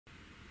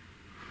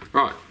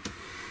Right,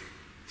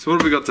 so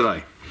what have we got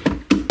today?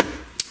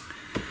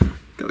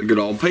 Got the good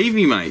old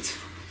Peavey, mate.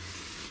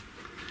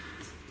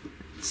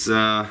 It's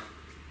one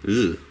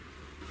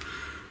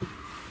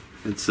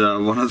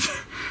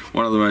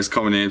of the most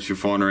common amps you'll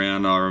find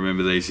around. I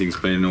remember these things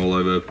being all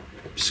over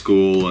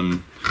school,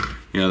 and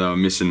you know, they were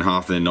missing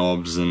half their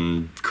knobs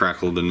and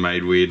crackled and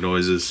made weird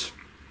noises.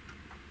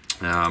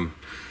 So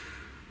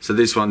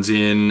this one's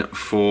in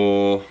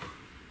for,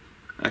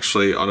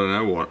 actually I don't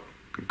know what,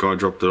 the guy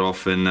dropped it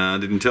off and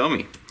didn't tell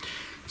me.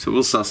 So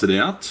we'll suss it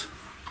out.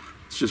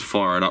 Let's just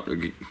fire it up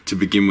to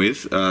begin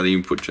with. The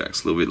input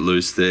jack's a little bit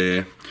loose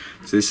there.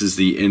 So this is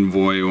the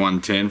Envoy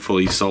 110,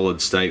 fully solid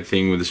state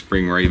thing with a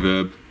spring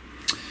reverb.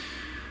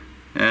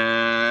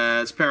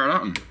 Let's power it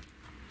up.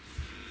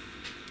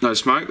 No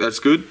smoke, that's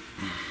good.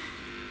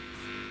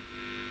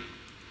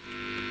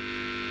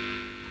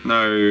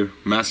 No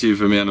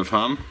massive amount of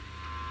hum.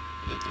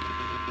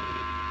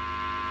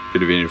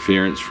 Bit of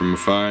interference from the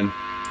phone.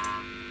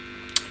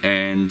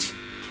 And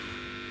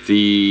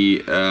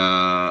the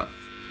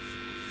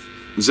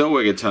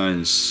Zellweger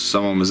tones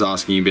someone was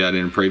asking about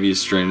in a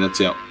previous stream, that's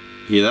out.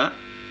 Hear that?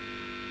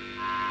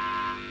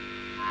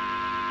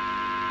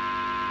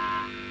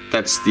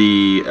 That's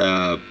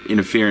the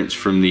interference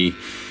from the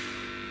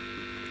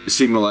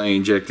signal they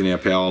inject in our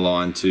power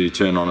line to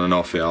turn on and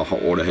off our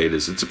hot water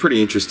heaters. It's a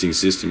pretty interesting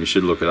system, you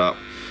should look it up.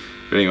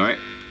 But anyway,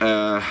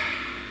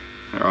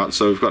 alright,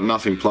 so we've got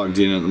nothing plugged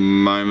in at the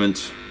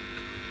moment.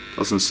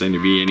 Doesn't seem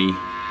to be any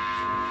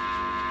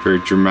very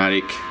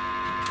dramatic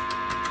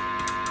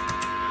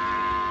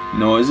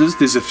noises.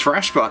 There's a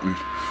thrash button.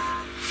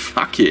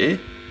 Fuck yeah.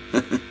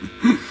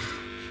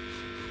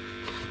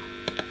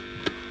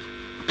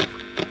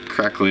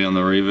 Crackly on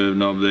the reverb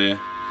knob there.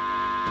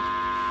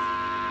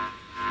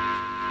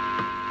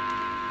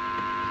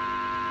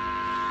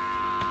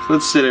 So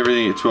let's set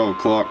everything at 12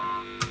 o'clock.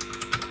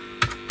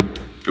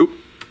 Oop.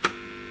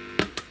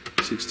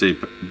 60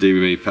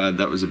 dB pad,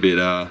 that was a bit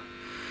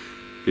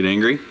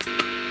angry.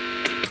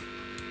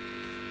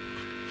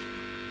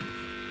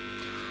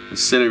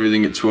 Let's set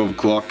everything at 12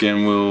 o'clock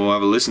and we'll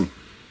have a listen.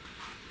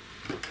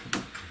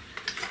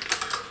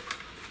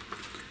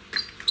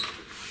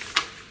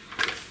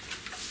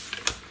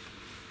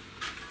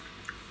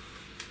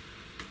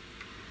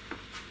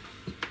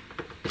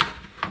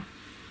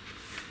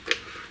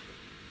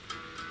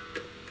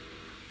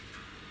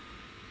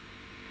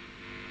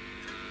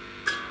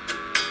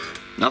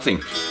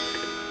 Nothing.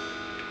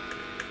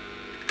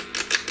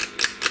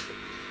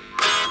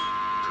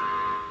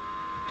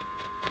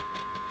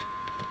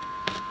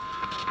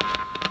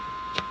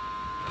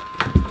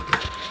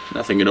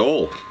 Nothing at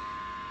all.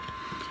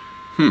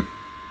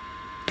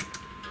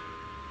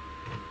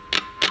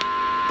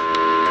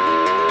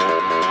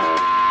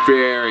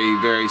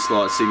 Very, very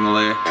slight signal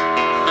there.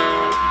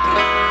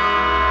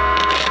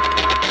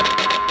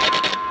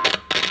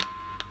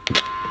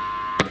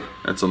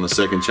 That's on the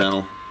second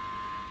channel.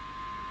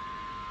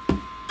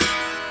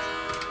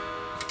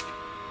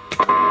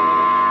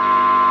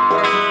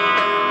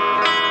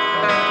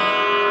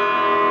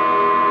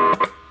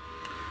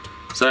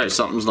 So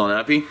something's not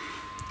happy.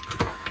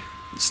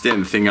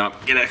 Stand the thing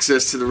up, get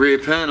access to the rear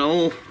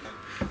panel.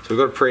 So we've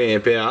got a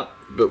preamp out,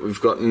 but we've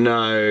got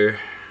no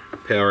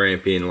power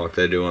amp in like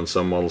they do on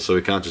some models, so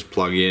we can't just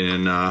plug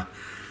in and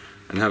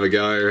have a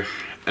go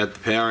at the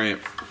power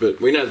amp.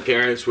 But we know the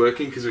power amp's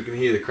working because we can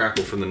hear the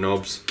crackle from the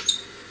knobs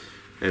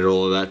and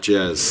all of that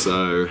jazz.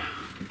 So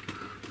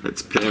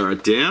let's power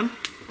it down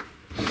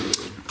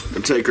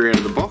and take her out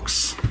of the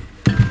box.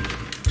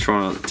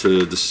 Try not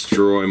to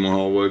destroy my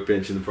whole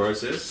workbench in the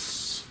process.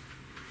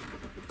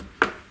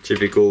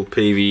 Typical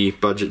Peavey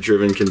budget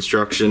driven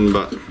construction,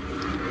 but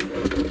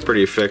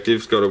pretty effective.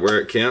 It's got it where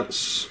it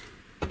counts.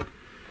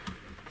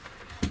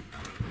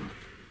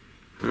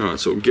 Alright,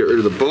 so we'll get rid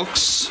of the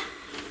box.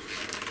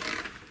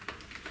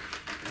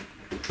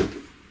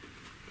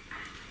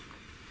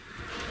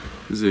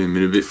 Zoom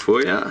in a bit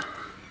for you.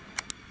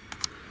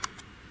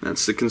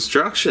 That's the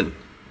construction.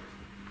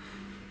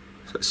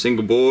 So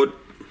single board,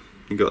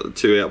 you've got the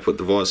two output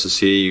devices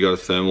here, you've got a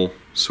thermal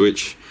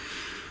switch.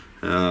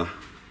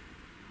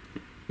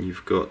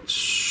 You've got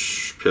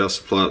power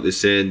supply up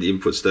this end, the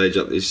input stage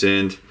up this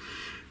end.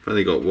 You've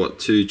only got, what,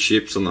 2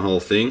 chips on the whole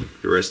thing.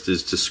 The rest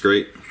is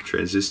discrete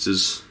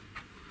transistors.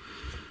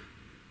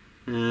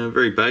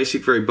 Very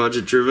basic, very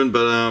budget driven,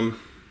 but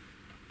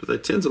they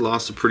tend to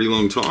last a pretty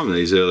long time,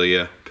 these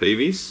earlier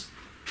Peaveys.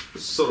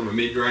 It's sort of a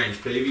mid-range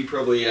Peavey,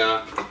 probably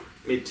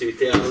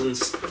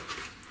mid-2000s.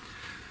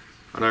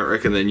 I don't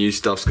reckon the new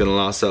stuff's going to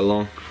last that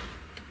long.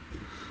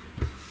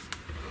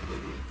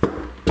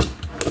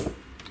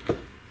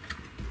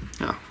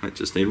 I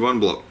just need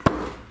one block.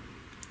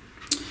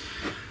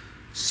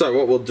 So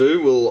what we'll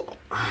do, we'll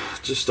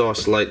just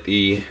isolate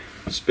the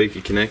speaker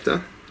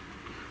connector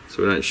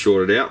so we don't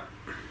short it out.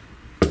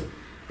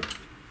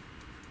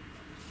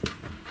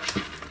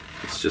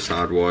 It's just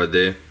hardwired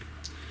there.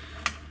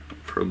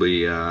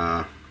 Probably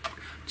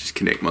just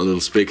connect my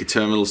little speaker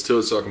terminals to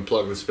it so I can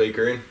plug the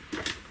speaker in.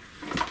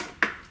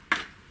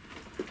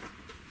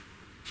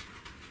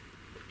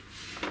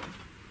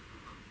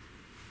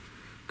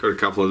 Got a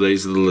couple of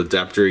these little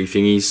adaptery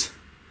thingies,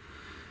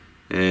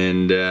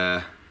 and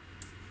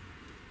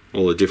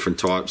all the different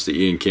types that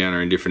you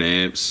encounter in different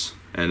amps,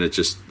 and it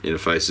just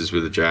interfaces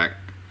with a jack.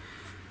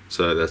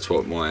 So that's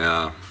what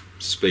my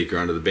speaker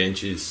under the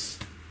bench is.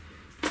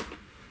 So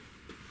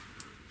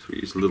we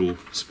use little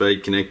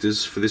speed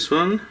connectors for this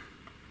one.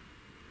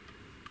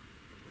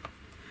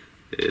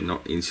 They're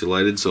not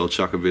insulated, so I'll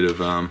chuck a bit of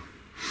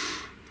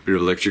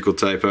electrical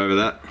tape over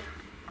that.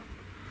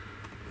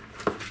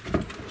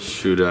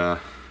 Should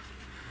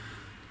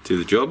do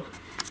the job.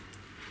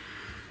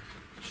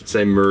 Should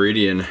say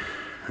Meridian.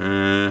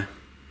 Yeah,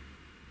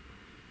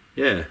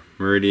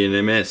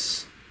 Meridian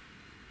MS.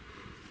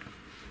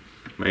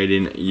 Made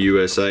in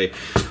USA.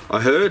 I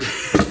heard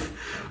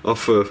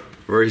off a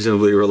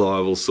reasonably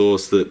reliable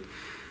source that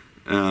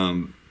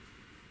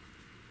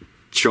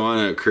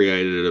China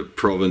created a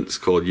province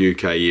called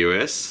UK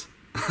US.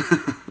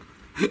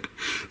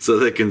 So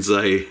they can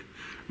say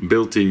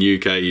built in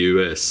UK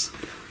US.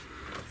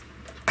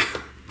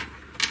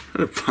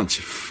 What a bunch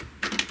of...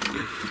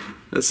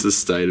 That's the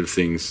state of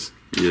things.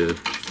 Yeah.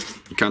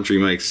 Your country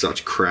makes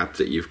such crap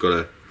that you've got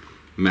to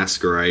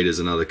masquerade as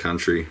another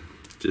country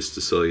just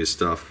to sell your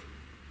stuff.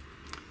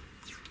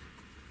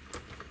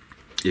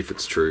 If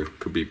it's true.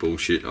 Could be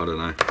bullshit, I don't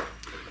know.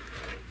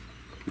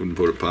 Wouldn't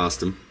put it past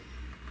them.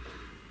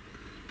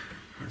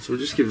 So we'll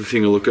just give the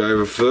thing a look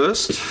over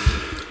first.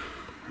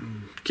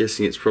 I'm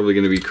guessing it's probably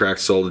going to be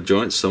cracked solder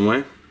joints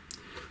somewhere.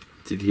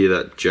 Did hear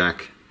that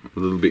jack a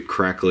little bit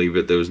crackly,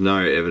 but there was no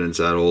evidence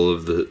at all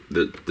of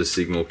the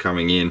signal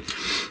coming in.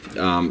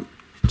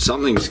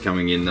 Something's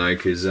coming in though,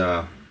 because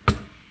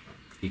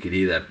you could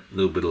hear that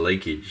little bit of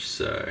leakage.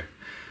 So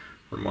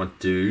what I might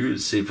do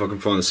is see if I can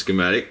find a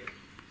schematic,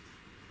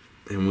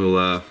 and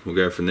we'll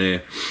go from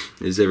there.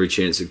 There's every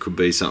chance it could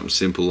be something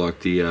simple like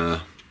the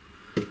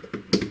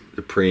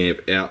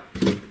preamp out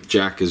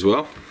jack as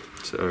well.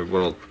 So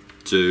what I'll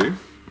do,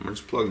 I'll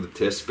just plug the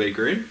test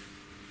speaker in.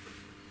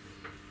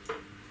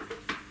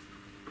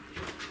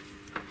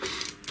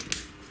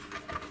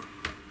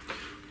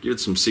 Give it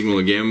some signal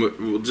again.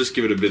 We'll just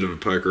give it a bit of a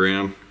poke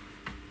around.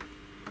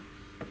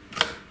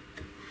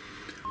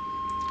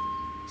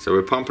 So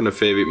we're pumping a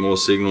fair bit more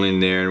signal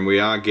in there, and we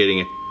are getting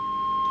a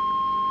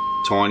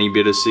tiny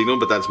bit of signal,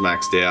 but that's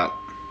maxed out.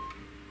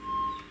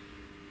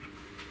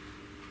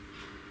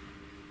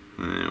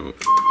 Now,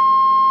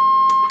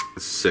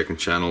 it's the second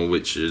channel,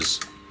 which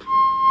is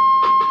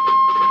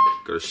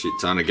got a shit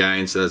ton of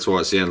gain, so that's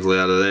why it sounds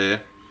louder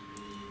there.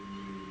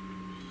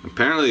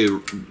 Apparently,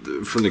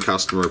 from the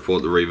customer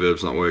report, the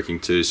reverb's not working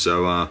too,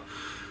 so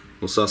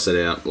we'll suss it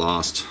out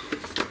last,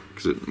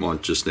 because it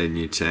might just need a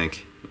new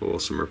tank or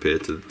some repair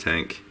to the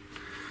tank.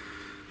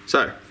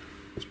 So,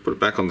 let's put it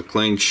back on the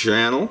clean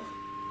channel.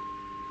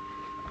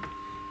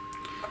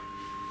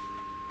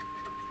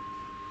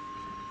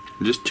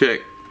 Just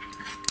check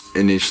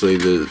initially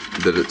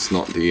that it's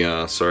not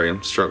the, sorry,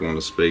 I'm struggling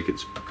to speak,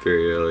 it's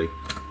very early.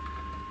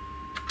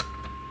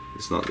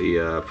 It's not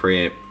the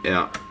preamp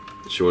out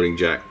shorting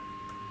jack.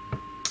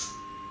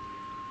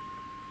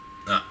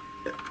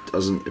 It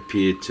doesn't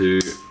appear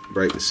to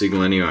break the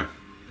signal anyway.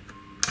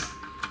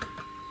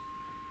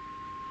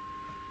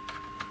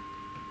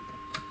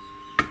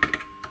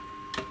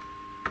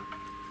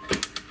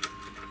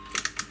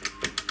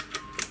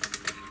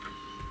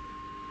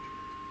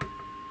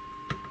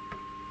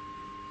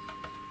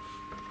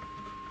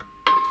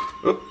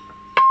 Oh,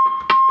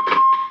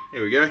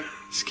 there we go.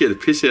 Scared the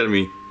piss out of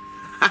me.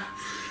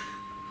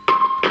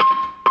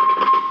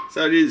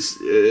 So it is,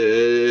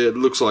 it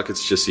looks like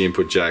it's just the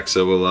input jack,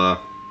 so we'll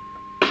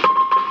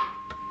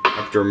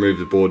have to remove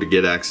the board to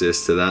get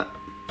access to that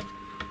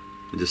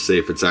and just see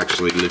if it's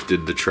actually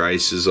lifted the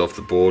traces off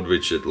the board,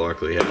 which it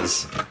likely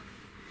has.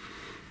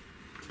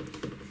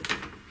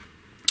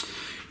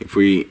 If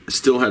we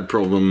still had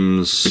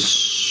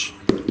problems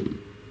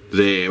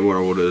there, what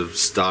I would have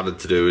started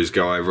to do is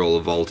go over all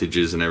the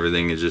voltages and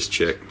everything and just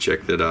check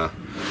that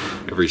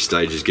every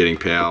stage is getting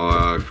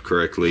power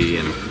correctly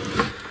and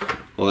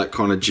all that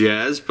kind of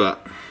jazz,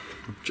 but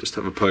just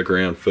have a poke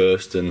around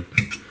first, and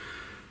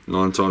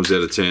 9 times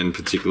out of 10,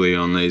 particularly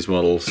on these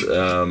models,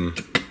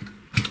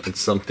 it's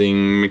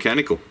something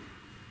mechanical.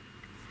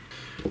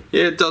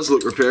 Yeah, it does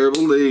look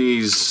repairable.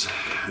 These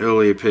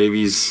earlier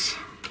Peaveys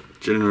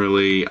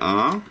generally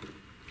are.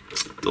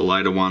 The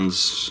later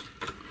ones,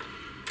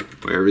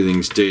 where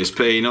everything's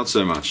DSP, not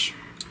so much.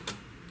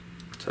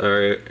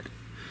 So,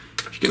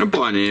 if you're going to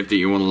buy an amp that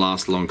you want to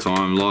last a long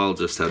time, Lyle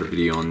just had a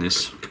video on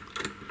this.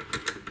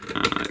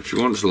 If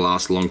you want it to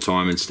last a long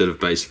time, instead of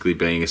basically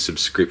being a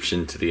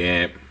subscription to the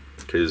amp,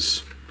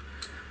 because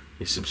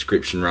your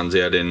subscription runs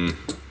out in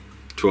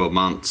 12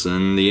 months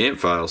and the amp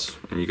fails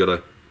and you got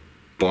to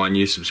buy a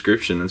new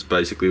subscription. That's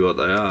basically what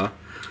they are,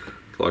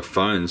 like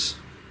phones.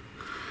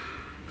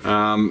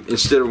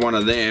 Instead of one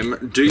of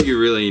them, do you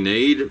really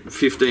need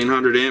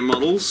 1500 amp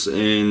models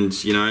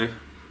and, you know,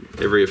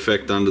 every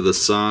effect under the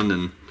sun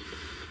and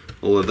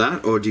all of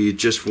that, or do you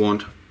just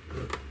want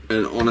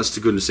an honest to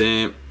goodness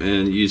amp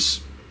and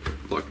use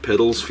like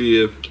pedals for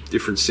your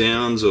different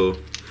sounds, or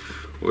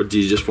Or do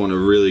you just want a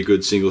really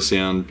good single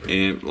sound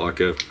amp, like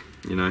a,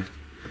 you know,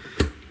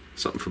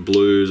 something for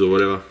blues or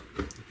whatever?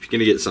 If you're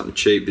gonna get something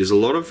cheap, there's a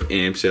lot of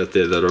amps out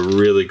there that are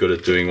really good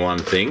at doing one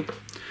thing,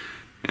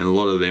 and a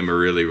lot of them are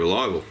really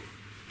reliable.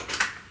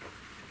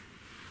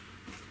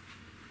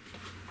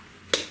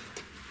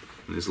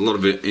 And there's a lot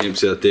of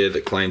amps out there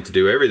that claim to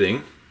do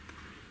everything.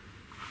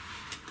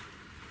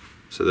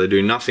 So they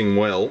do nothing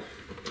well,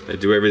 they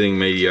do everything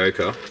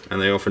mediocre,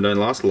 and they often don't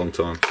last a long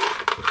time.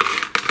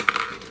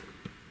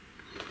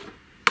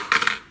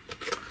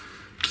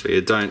 So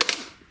you don't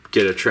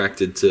get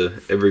attracted to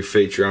every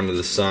feature under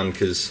the sun,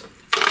 because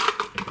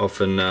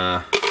often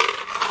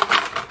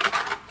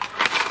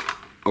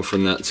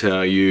that's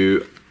how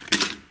you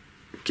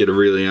get a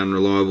really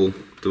unreliable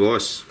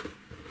device.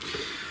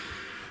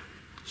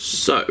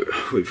 So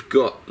we've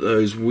got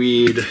those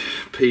weird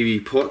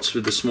Peavey pots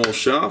with the small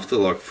shaft. They're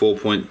like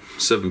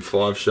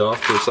 4.75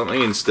 shaft or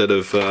something instead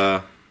of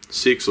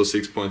 6 or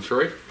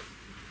 6.3.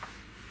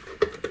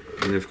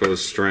 And they've got a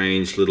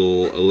strange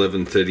little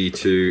 1130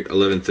 to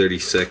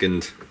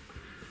 1132nd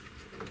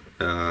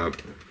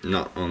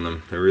nut on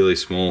them. They're really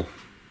small.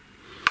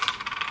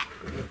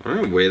 I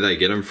don't know where they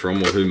get them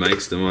from or who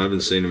makes them. I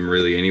haven't seen them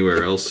really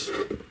anywhere else.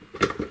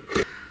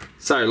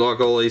 So like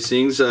all these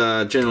things,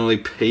 generally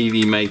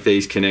Peavey make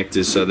these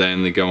connectors so they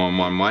only go on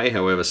one way.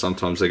 However,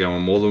 sometimes they go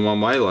on more than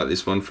one way, like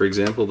this one for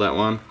example, that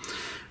one.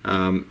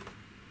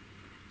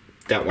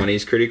 That one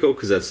is critical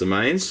because that's the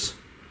mains.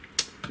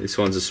 This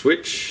one's a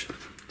switch,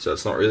 so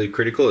it's not really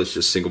critical, it's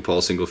just single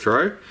pole, single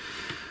throw.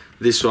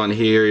 This one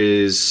here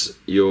is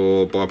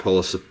your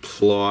bipolar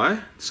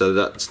supply, so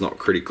that's not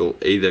critical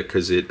either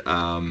because it's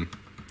got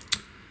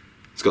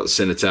the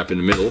center tap in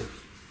the middle.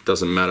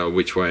 Doesn't matter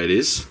which way it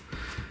is.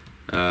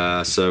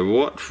 So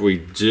what we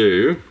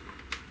do,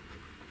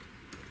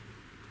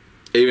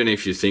 even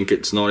if you think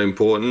it's not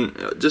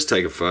important, just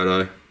take a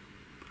photo.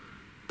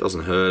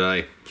 Doesn't hurt,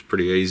 eh? It's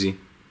pretty easy.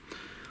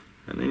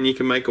 And then you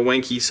can make a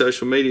wanky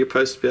social media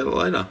post about it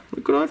later.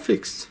 Look what I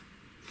fixed.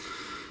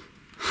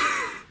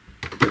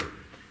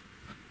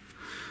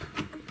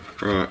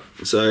 Right,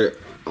 so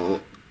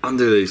I'll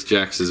undo these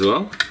jacks as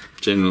well.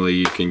 Generally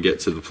you can get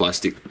to the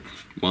plastic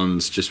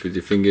ones just with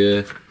your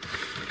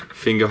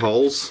finger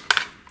holes.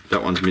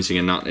 That one's missing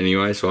a nut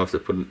anyway, so I have to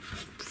put a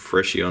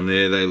freshie on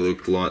there. They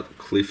look like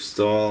Cliff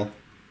style,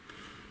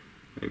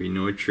 maybe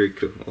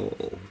nitric.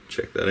 I'll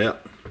check that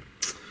out.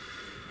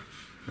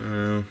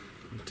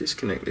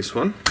 Disconnect this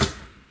one.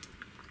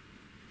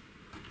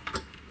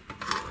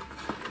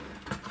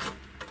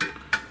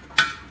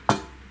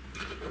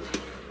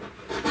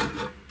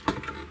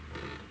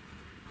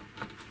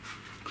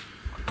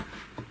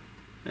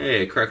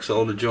 Yeah, crack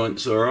solder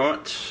joint's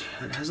alright.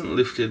 It hasn't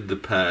lifted the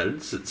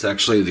pads, it's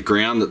actually the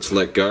ground that's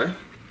let go.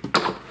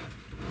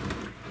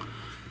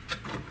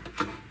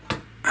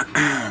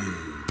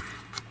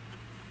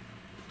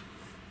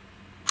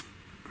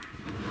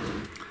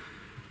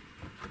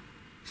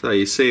 So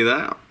you see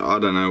that? I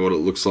don't know what it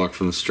looks like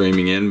from the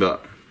streaming end,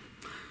 but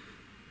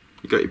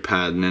you got your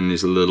pad and then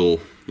there's a little,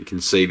 you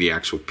can see the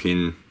actual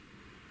pin.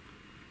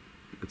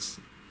 It's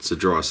a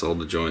dry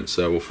solder joint,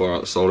 so we'll fire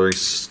up the soldering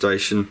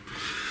station.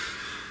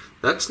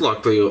 That's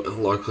likely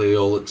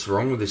all that's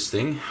wrong with this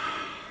thing.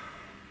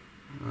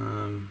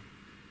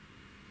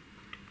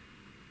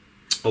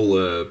 All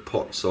the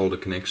pot solder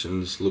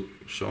connections look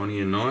shiny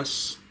and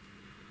nice.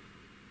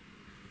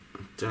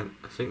 I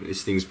think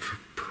this thing's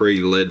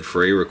pre-lead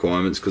free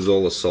requirements because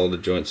all the solder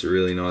joints are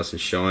really nice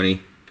and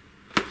shiny.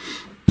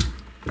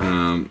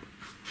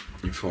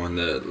 You find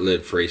the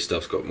lead free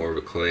stuff's got more of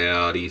a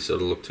cloudy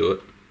sort of look to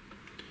it.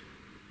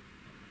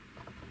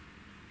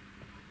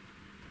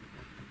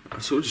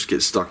 So we'll just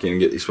get stuck in and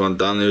get this one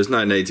done. There's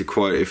no need to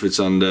quote if it's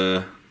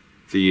under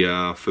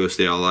the first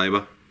hour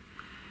labour.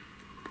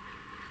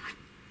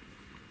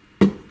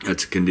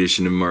 That's a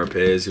condition of my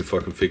repairs. If I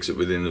can fix it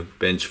within the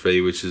bench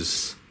fee, which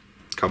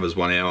covers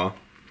 1 hour,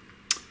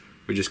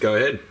 we just go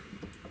ahead.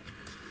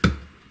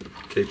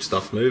 Keep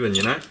stuff moving,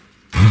 you know.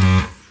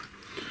 So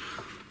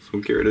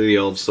we'll get rid of the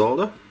old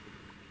solder.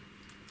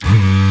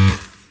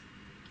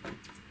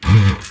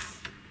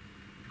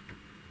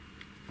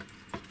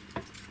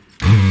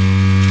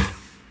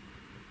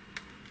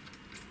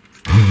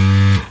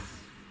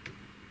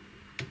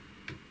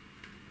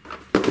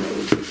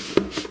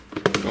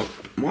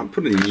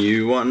 Put a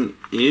new one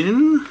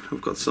in. I've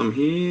got some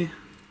here.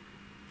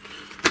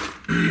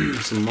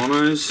 Some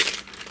monos.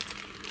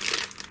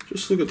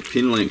 Just look at the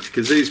pin length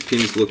because these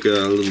pins look a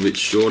little bit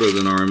shorter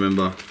than I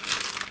remember.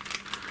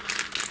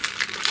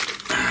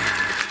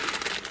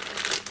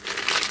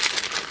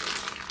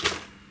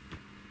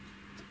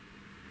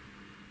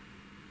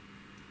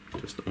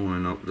 Just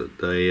iron up that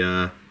they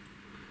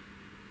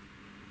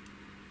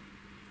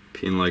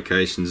pin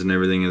locations and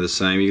everything are the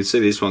same. You can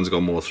see this one's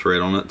got more thread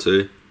on it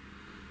too.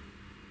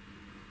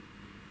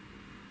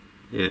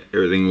 Yeah,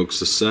 everything looks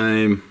the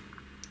same.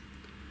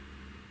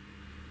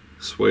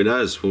 Sweet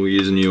as, we'll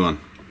use a new one.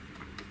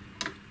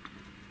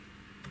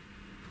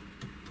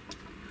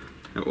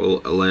 That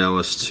will allow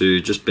us to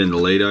just bend the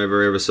lead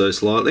over ever so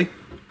slightly.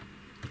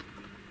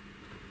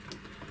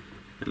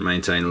 and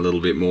maintain a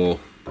little bit more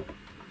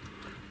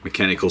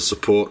mechanical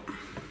support.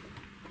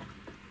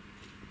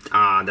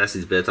 Ah, that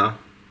is better.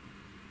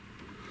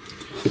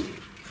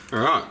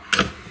 Alright,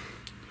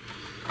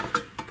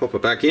 pop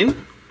it back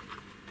in.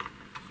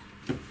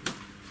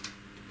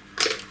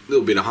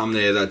 Little bit of hum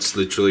there, that's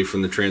literally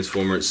from the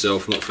transformer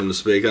itself, not from the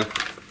speaker.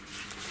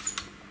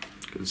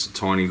 It's a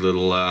tiny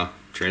little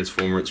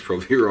transformer, it's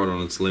probably right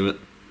on its limit.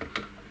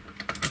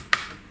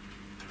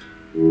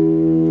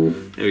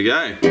 There we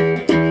go.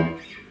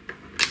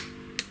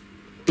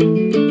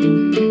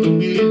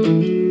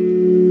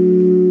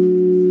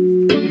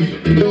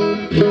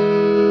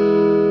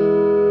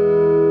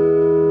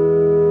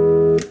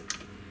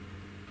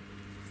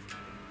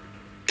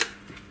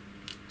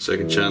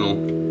 Second channel.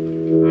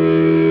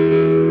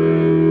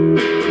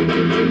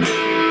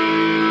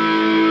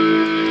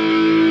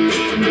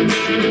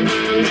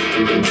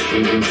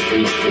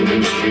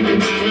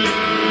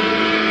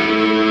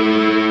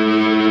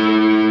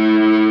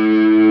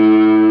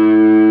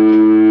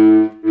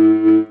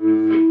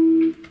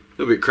 A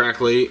little bit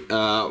crackly,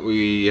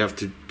 we have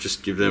to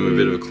just give them a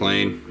bit of a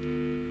clean.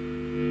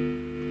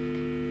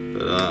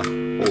 But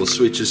all the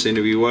switches seem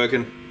to be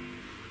working.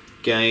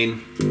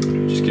 Gain,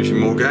 just gives you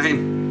more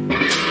gain.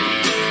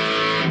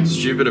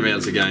 Stupid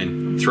amounts of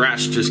gain.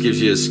 Thrash just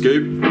gives you a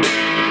scoop.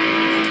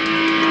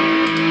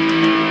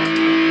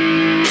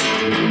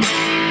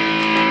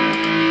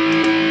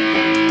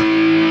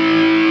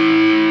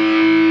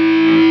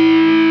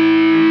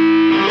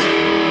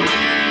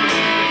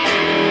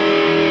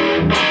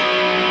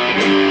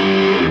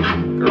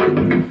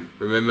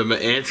 Remember my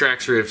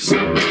Anthrax riffs.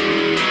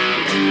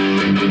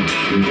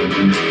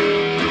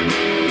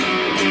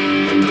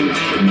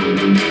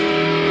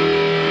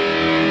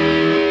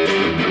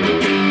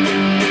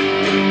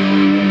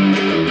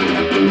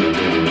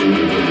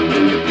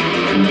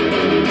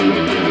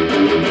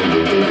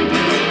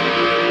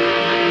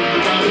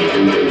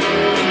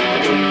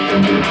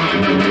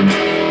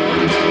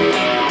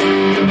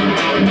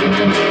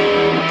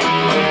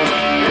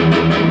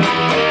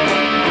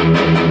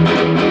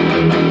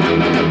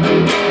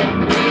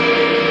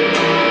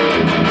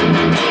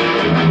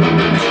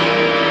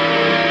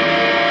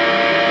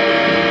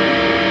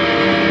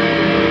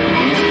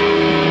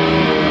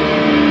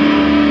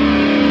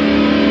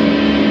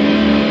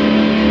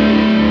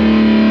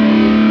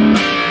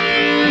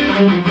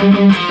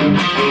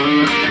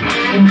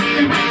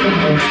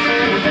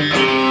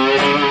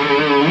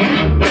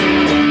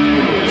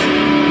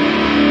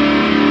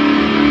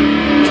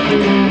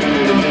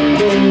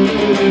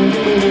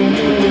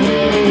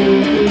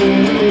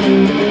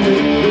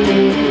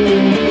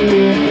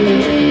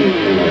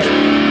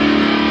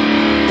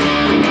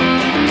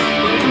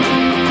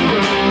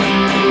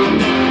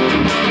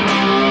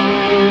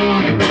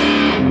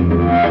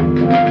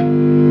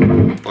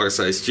 Like I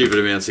say, stupid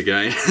amounts of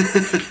gain.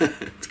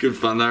 It's good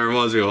fun though,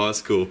 reminds me of high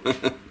school.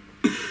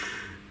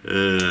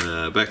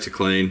 Back to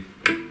clean.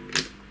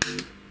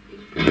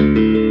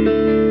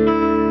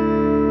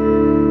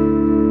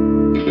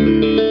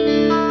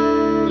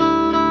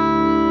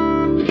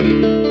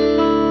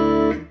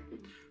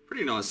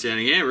 Pretty nice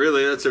sounding amp,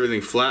 really. That's everything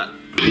flat.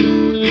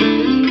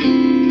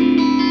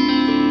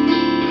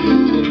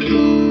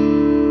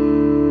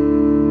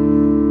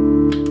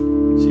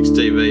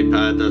 6dB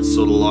pad, that's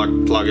sort of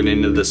like plugging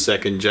into the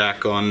second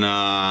jack on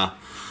a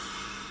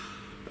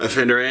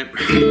Fender amp.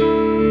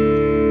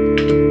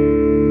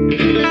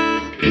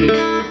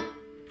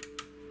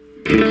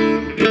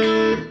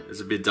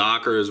 It's a bit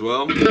darker as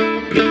well.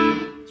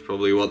 It's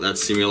probably what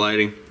that's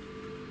simulating.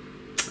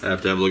 I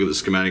have to have a look at the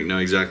schematic, know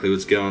exactly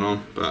what's going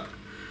on, but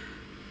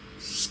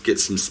just get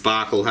some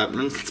sparkle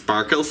happening.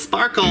 Sparkle,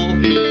 sparkle!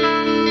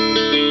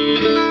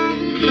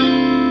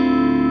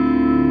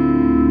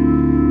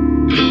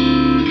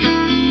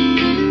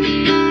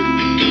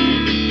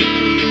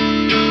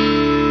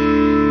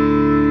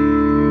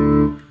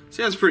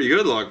 Sounds pretty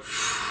good, like,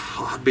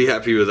 I'd be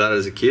happy with that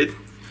as a kid.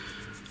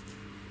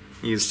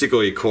 You can stick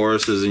all your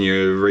choruses and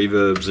your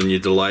reverbs and your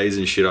delays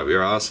and shit up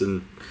your ass,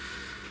 and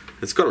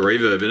it's got a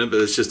reverb in it, but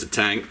it's just a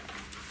tank,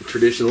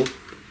 traditional.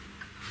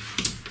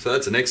 So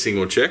that's the next thing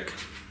we'll check.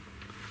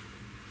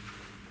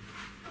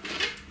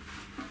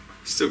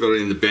 Still got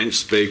it in the bench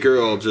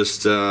speaker. I'll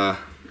just see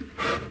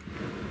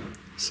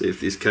if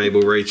this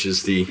cable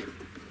reaches the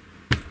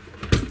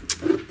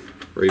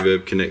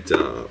reverb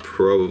connector.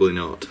 Probably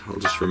not. I'll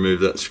just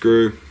remove that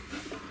screw.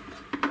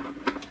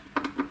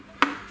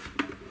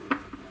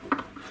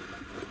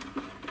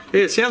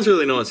 Yeah, it sounds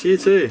really nice here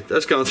too.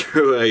 That's going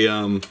through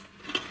a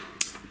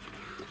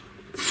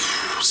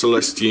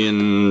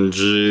Celestion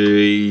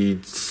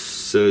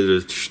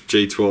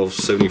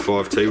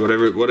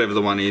G1275T, whatever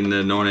the one in the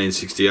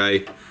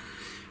 1968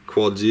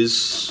 quads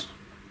is.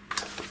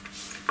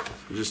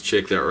 I'll just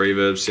check that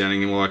reverb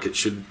sounding like it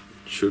should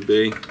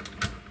be.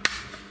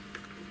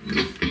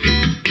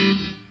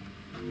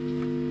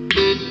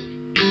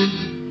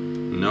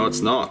 No,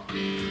 it's not.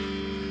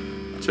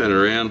 Turn it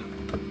around.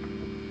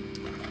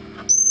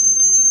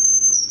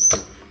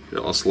 Bit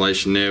of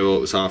oscillation there while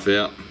it was half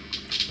out.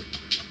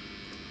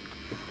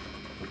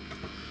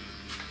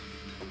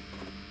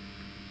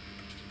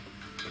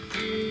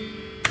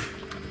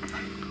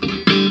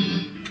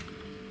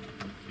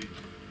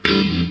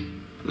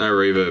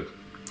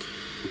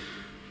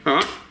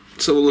 Alright,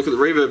 so we'll look at the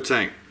reverb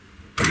tank.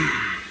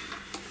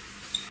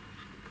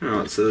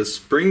 Alright, so the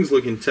springs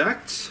look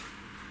intact.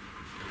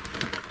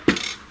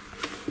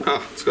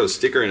 Oh, it's got a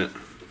sticker in it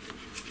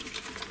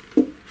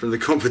from the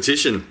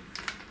competition.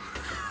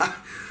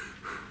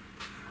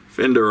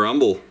 Fender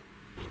Rumble.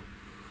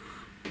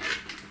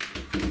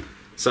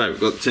 So we've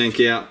got the tank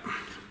out.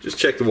 Just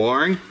check the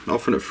wiring.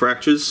 Often it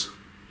fractures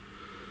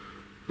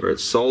where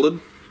it's soldered.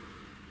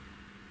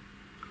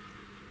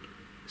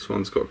 This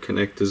one's got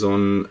connectors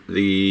on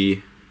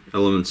the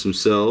elements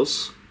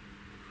themselves.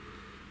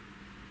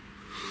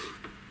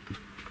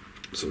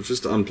 So we'll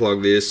just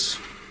unplug this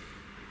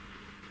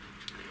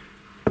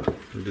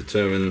and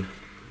determine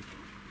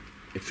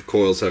if the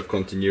coils have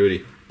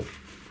continuity.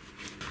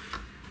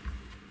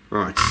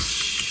 Right,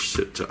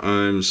 set to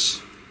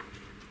ohms.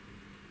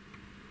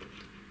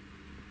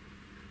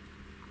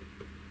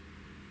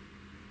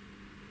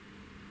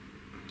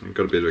 I've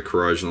got a bit of a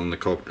corrosion on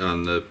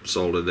the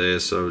solder there,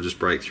 so we'll just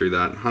break through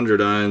that. 100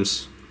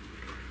 ohms.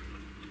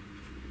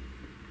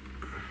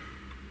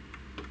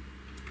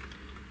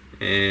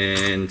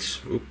 And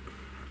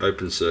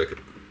open circuit.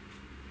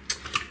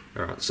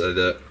 Alright,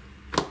 so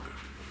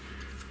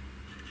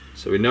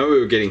we know we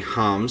were getting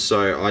hum,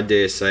 so I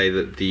dare say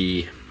that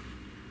the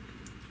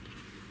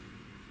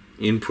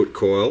output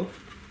coil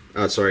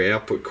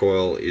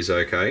is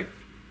okay.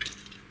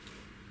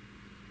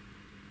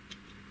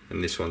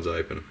 And this one's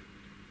open.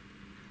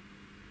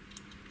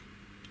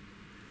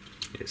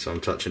 Yeah, so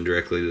I'm touching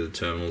directly to the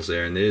terminals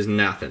there, and there's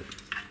nothing.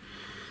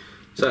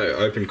 So,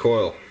 open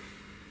coil.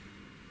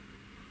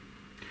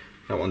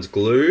 That one's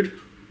glued.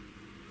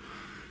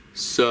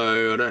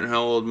 So I don't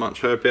hold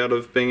much hope out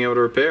of being able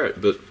to repair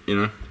it, but you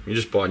know, you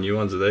just buy new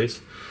ones of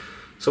these.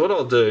 So what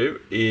I'll do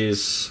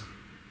is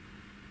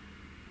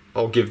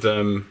I'll give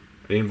them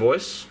an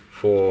invoice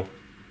for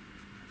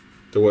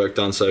the work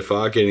done so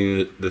far,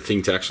 getting the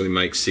thing to actually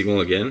make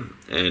signal again,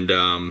 and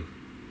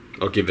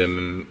I'll give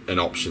them an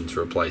option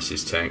to replace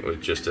this tank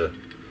with just a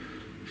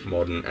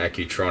modern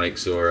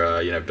Accutronics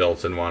or you know,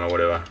 Belton one or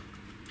whatever.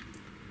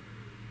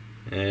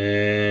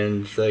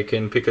 And they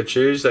can pick or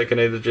choose. They can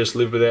either just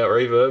live without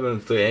reverb,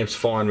 and if the amp's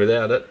fine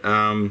without it,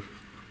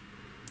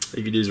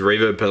 you could use a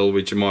reverb pedal,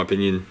 which in my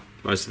opinion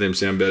most of them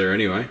sound better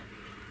anyway,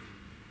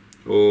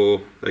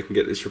 or they can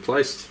get this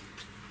replaced.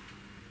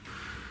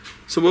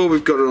 So while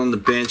we've got it on the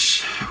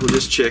bench, we'll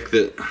just check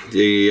that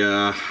the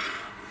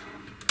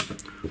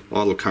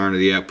idle current of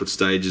the output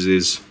stages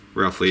is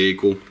roughly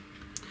equal, and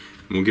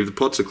we'll give the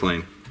pots a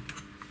clean.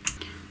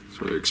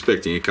 So we're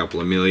expecting a couple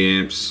of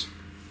millivolts,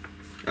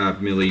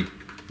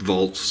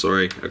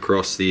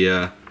 across the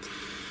emitter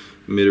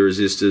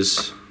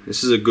resistors.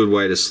 This is a good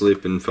way to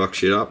slip and fuck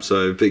shit up,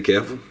 so be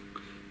careful.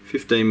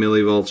 15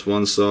 millivolts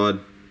one side,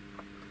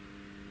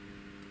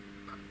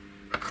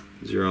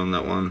 0 on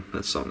that one,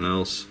 that's something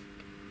else.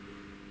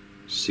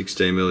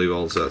 16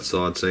 millivolts that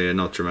side, so yeah,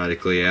 not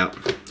dramatically out.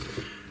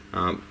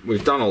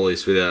 We've done all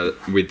this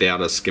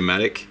without a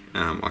schematic.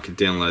 I could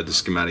download the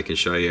schematic and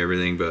show you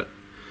everything, but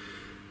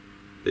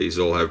these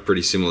all have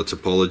pretty similar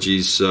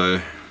topologies,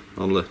 so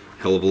not a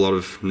hell of a lot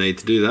of need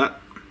to do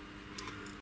that.